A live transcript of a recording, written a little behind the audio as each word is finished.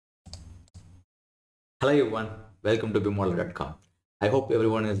Hello everyone, welcome to bmodel.com. I hope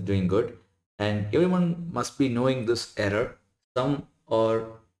everyone is doing good and everyone must be knowing this error. Some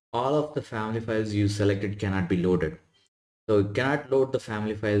or all of the family files you selected cannot be loaded. So you cannot load the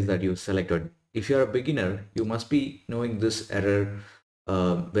family files that you selected. If you're a beginner, you must be knowing this error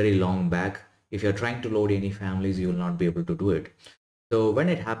very long back. If you're trying to load any families, you will not be able to do it. So when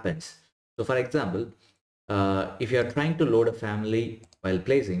it happens, so for example, if you're trying to load a family while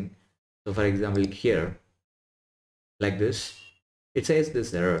placing, so for example here, like this, it says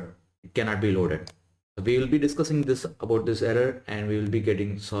this error, it cannot be loaded. So we will be discussing this about this error and we will be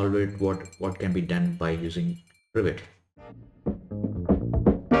getting solved it what can be done by using Revit.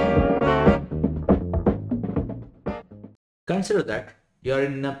 Consider that you are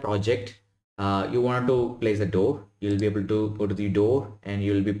in a project, you want to place a door. You'll be able to go to the door and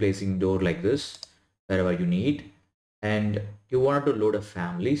you'll be placing door like this wherever you need, and you want to load a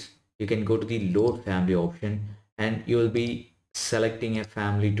families. You can go to the load family option and you will be selecting a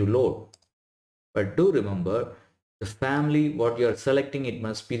family to load. But do remember, the family what you are selecting, it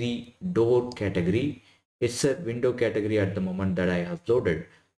must be the door category. It's a window category at the moment that I have loaded.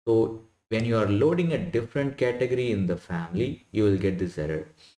 So when you are loading a different category in the family, you will get this error.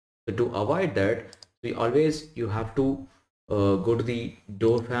 So to avoid that, you have to go to the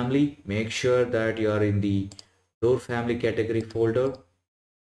door family, make sure that you are in the door family category folder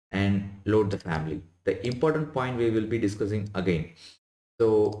and load the family. The important point we will be discussing again.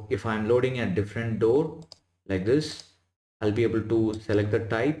 So if I'm loading a different door like this, I'll be able to select the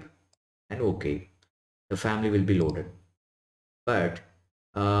type and OK. The family will be loaded. But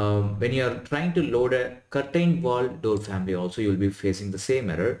when you are trying to load a curtain wall door family also, you'll be facing the same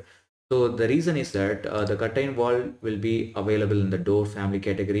error. So the reason is that the curtain wall will be available in the door family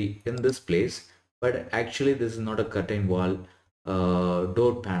category in this place, but actually this is not a curtain wall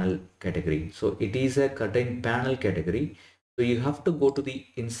door panel category. So it is a curtain panel category. So you have to go to the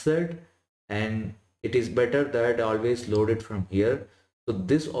insert, and it is better that always load it from here. So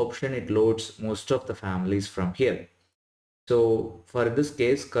this option, it loads most of the families from here. So for this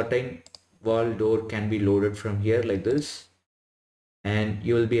case, curtain wall door can be loaded from here like this, and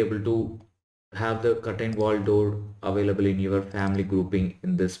you will be able to have the curtain wall door available in your family grouping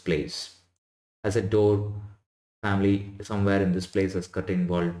in this place as a door family somewhere in this place as curtain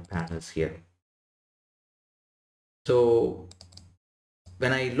wall panels here. So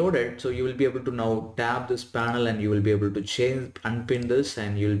when I load it, so you will be able to now tab this panel and you will be able to change, unpin this,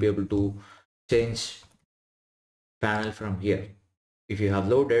 and you will be able to change panel from here. If you have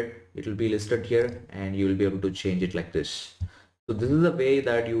loaded, it will be listed here and you will be able to change it like this. So this is the way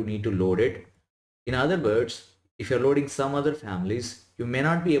that you need to load it. In other words, if you're loading some other families, you may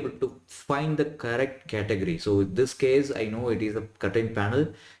not be able to find the correct category. So in this case, I know it is a curtain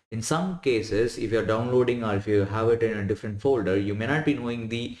panel. In some cases, if you're downloading or if you have it in a different folder, you may not be knowing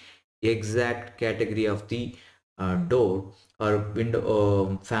the exact category of the door or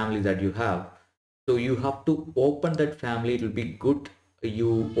window family that you have. So you have to open that family. It will be good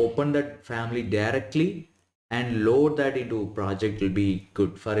you open that family directly and load that into a project will be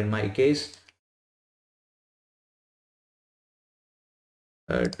good. For in my case,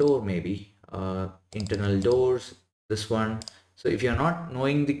 door maybe internal doors, this one. So if you're not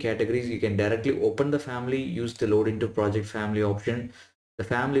knowing the categories, you can directly open the family, use the load into project family option. The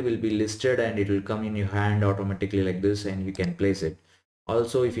family will be listed and it will come in your hand automatically like this, and you can place it.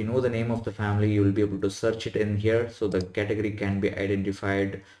 Also, if you know the name of the family, you will be able to search it in here, so the category can be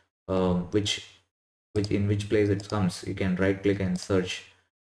identified, which in which place it comes. You can right click and search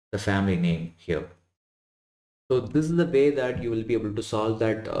the family name here. So this is the way that you will be able to solve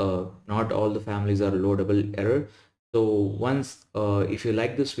that not all the families are loadable error. So once if you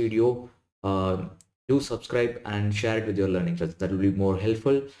like this video, do subscribe and share it with your learning friends. That will be more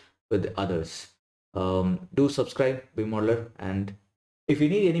helpful with others. Do subscribe, BIM Modeler, and if you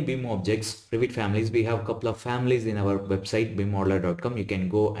need any BIM objects, Revit families, we have a couple of families in our website bmmodeler.com. You can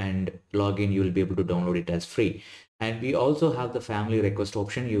go and log in. You will be able to download it as free. And we also have the family request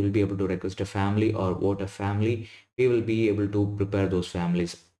option. You will be able to request a family or vote a family. We will be able to prepare those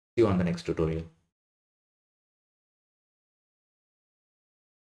families. See you on the next tutorial.